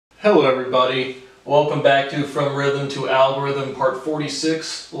Hello everybody, welcome back to From Rhythm to Algorithm Part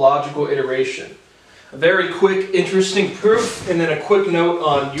 46, Logical Iteration. A very quick, interesting proof, and then a quick note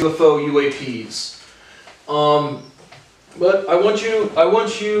on UFO UAPs. But I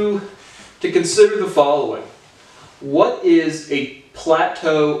want you to consider the following. What is a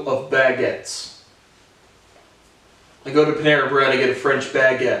plateau of baguettes? I go to Panera Bread, I get a French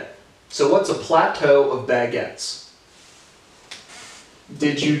baguette. So what's a plateau of baguettes?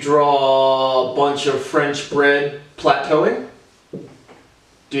 Did you draw a bunch of French bread plateauing?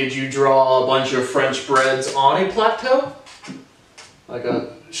 Did you draw a bunch of French breads on a plateau? Like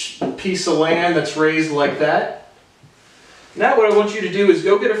a piece of land that's raised like that? Now what I want you to do is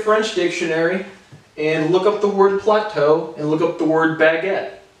go get a French dictionary and look up the word plateau and look up the word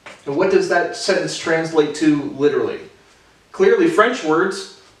baguette. And what does that sentence translate to literally? Clearly French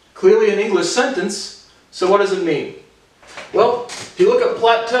words, clearly an English sentence, so what does it mean? Well, if you look up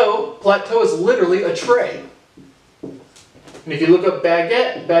plateau, plateau is literally a tray. And if you look up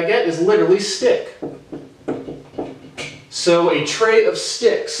baguette, baguette is literally stick. So a tray of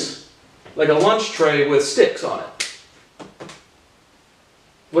sticks, like a lunch tray with sticks on it.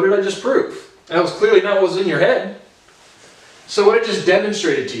 What did I just prove? That was clearly not what was in your head. So what I just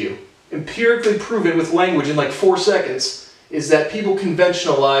demonstrated to you, empirically proven with language in like 4 seconds, is that people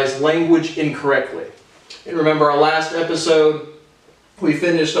conventionalize language incorrectly. And remember our last episode, we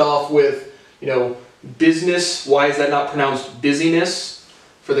finished off with, business. Why is that not pronounced busyness?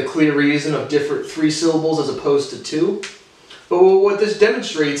 For the clear reason of different 3 syllables as opposed to 2. But what this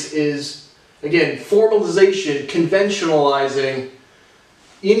demonstrates is, again, formalization, conventionalizing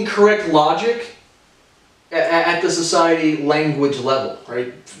incorrect logic at the society language level,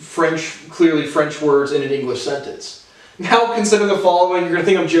 right? Clearly French words in an English sentence. Now consider the following. You're going to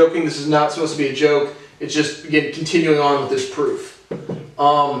think I'm joking. This is not supposed to be a joke. It's just, again, continuing on with this proof.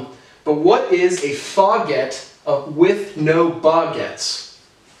 But what is a foguette with no baguettes?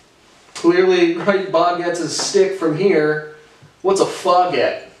 Clearly, right, baguettes is stick from here. What's a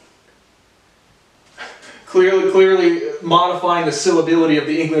foguette? Clearly modifying the syllability of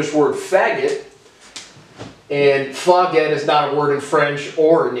the English word faggot. And foguette is not a word in French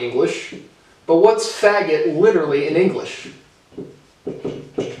or in English. But what's faggot literally in English?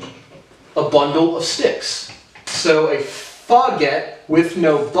 A bundle of sticks. So a foguette with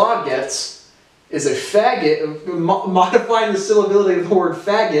no baguettes is a faggot, modifying the syllability of the word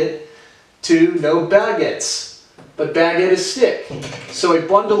faggot to no baguettes. But baguette is stick. So a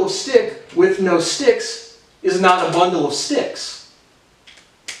bundle of stick with no sticks is not a bundle of sticks.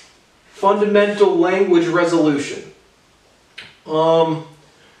 Fundamental language resolution.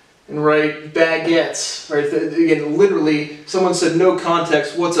 And right, baguettes, right, again, literally, someone said no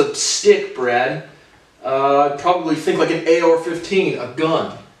context, what's a stick, Brad? I'd probably think like an AR-15, a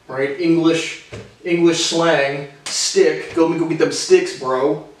gun, right? English slang, stick, let me go get them sticks,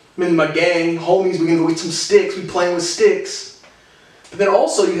 bro. I'm in my gang, homies, we can go get some sticks, we playing with sticks. But then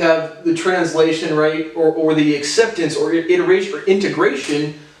also you have the translation, right, or the acceptance or iteration or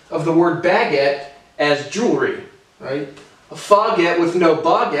integration of the word baguette as jewelry, right? A foguette with no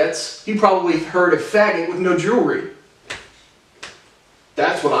baguettes, you probably heard a faggot with no jewelry.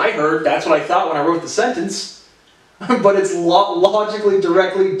 That's what I heard, that's what I thought when I wrote the sentence. But it's logically,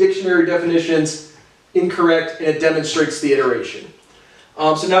 directly, dictionary definitions, incorrect, and it demonstrates the iteration.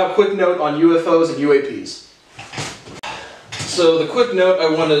 So now a quick note on UFOs and UAPs. So the quick note I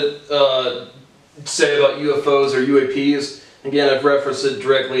want to say about UFOs or UAPs, again I've referenced it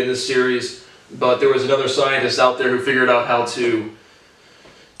directly in this series, but there was another scientist out there who figured out how to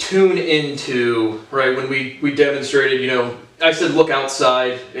tune into, right, when we demonstrated, I said look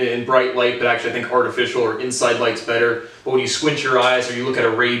outside in bright light, but actually I think artificial or inside light's better. But when you squint your eyes or you look at a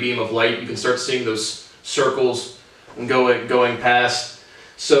ray beam of light, you can start seeing those circles and going past.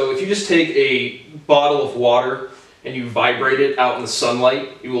 So if you just take a bottle of water and you vibrate it out in the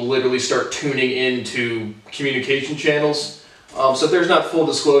sunlight, you will literally start tuning into communication channels. So if there's not full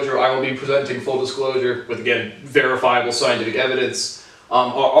disclosure, I will be presenting full disclosure with, again, verifiable scientific evidence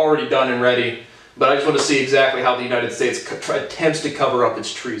already done and ready. But I just want to see exactly how the United States attempts to cover up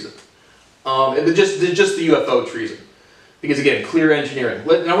its treason. And just the UFO treason. Because, again, clear engineering.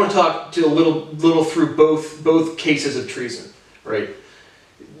 And I want to talk to a little through both cases of treason, right?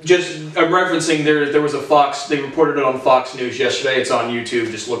 I'm referencing, there was a Fox, they reported it on Fox News yesterday. It's on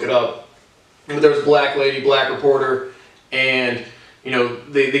YouTube, just look it up. And there was a black lady, black reporter, and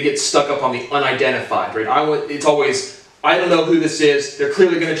they get stuck up on the unidentified, right? It's always, I don't know who this is, they're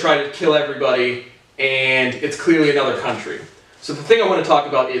clearly going to try to kill everybody, and it's clearly another country. So the thing I want to talk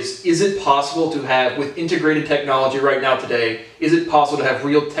about is it possible to have, with integrated technology right now today, is it possible to have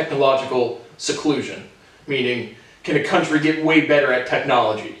real technological seclusion? Meaning, can a country get way better at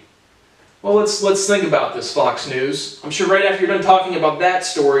technology? Well, let's think about this, Fox News. I'm sure right after you're done talking about that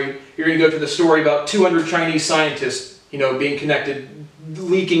story, you're going to go to the story about 200 Chinese scientists, being connected,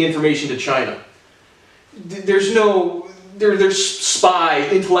 leaking information to China. There's intellectual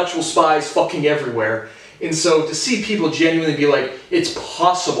spies fucking everywhere. And so to see people genuinely be like, it's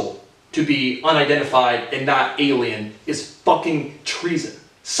possible to be unidentified and not alien is fucking treason.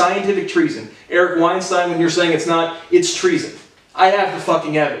 Scientific treason. Eric Weinstein, when you're saying it's not, it's treason. I have the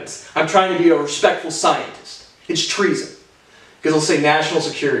fucking evidence. I'm trying to be a respectful scientist. It's treason. Because they'll say national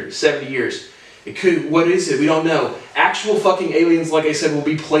security, 70 years. It could, what is it? We don't know. Actual fucking aliens, like I said, will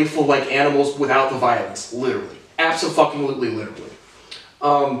be playful like animals without the violence. Literally. Absolutely, literally.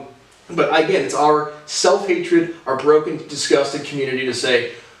 But again, it's our self-hatred, our broken, disgusted community to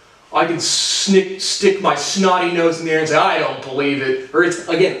say, I can stick my snotty nose in the air and say, I don't believe it. Or it's,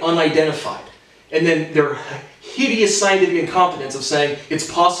 again, unidentified. And then their hideous scientific incompetence of saying it's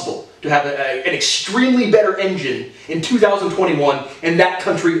possible to have an extremely better engine in 2021 in that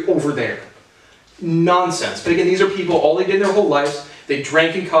country over there. Nonsense. But again, these are people, all they did their whole lives, they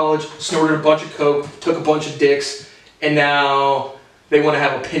drank in college, snorted a bunch of coke, took a bunch of dicks, and now they want to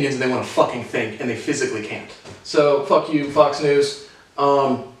have opinions and they want to fucking think, and they physically can't. So, fuck you, Fox News.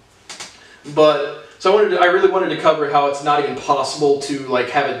 So I really wanted to cover how it's not even possible to like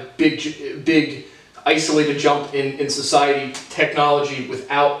have a big isolated jump in society technology with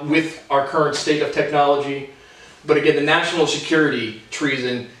our current state of technology. But again, the national security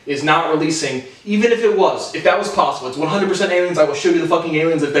treason is not releasing, even if that was possible, it's 100% aliens, I will show you the fucking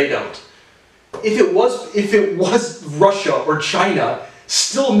aliens if they don't. If it was Russia or China,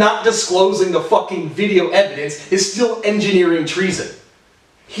 still not disclosing the fucking video evidence is still engineering treason.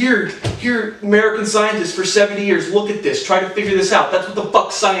 Here, American scientists for 70 years, look at this, try to figure this out. That's what the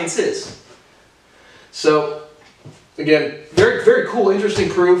fuck science is. So, again, very, very cool, interesting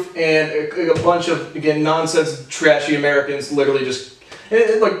proof, and a bunch of, again, nonsense, trashy Americans literally just,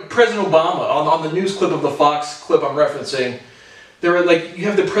 like President Obama, on the news clip of the Fox clip I'm referencing, they were like, you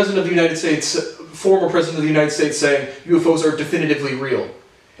have the President of the United States, former President of the United States saying UFOs are definitively real.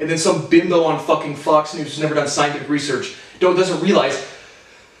 And then some bimbo on fucking Fox News who's never done scientific research doesn't realize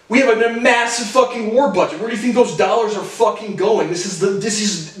we have a massive fucking war budget. Where do you think those dollars are fucking going? This is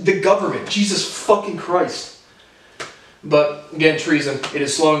the government. Jesus fucking Christ. But again, treason. It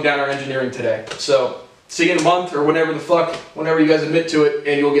is slowing down our engineering today. So see you in a month or whenever you guys admit to it,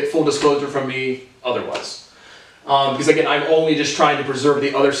 and you'll get full disclosure from me otherwise. Because again, I'm only just trying to preserve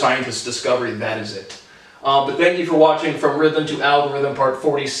the other scientists' discovery. That is it. But thank you for watching From Rhythm to Algorithm Part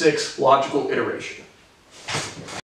 46, Logical Iteration.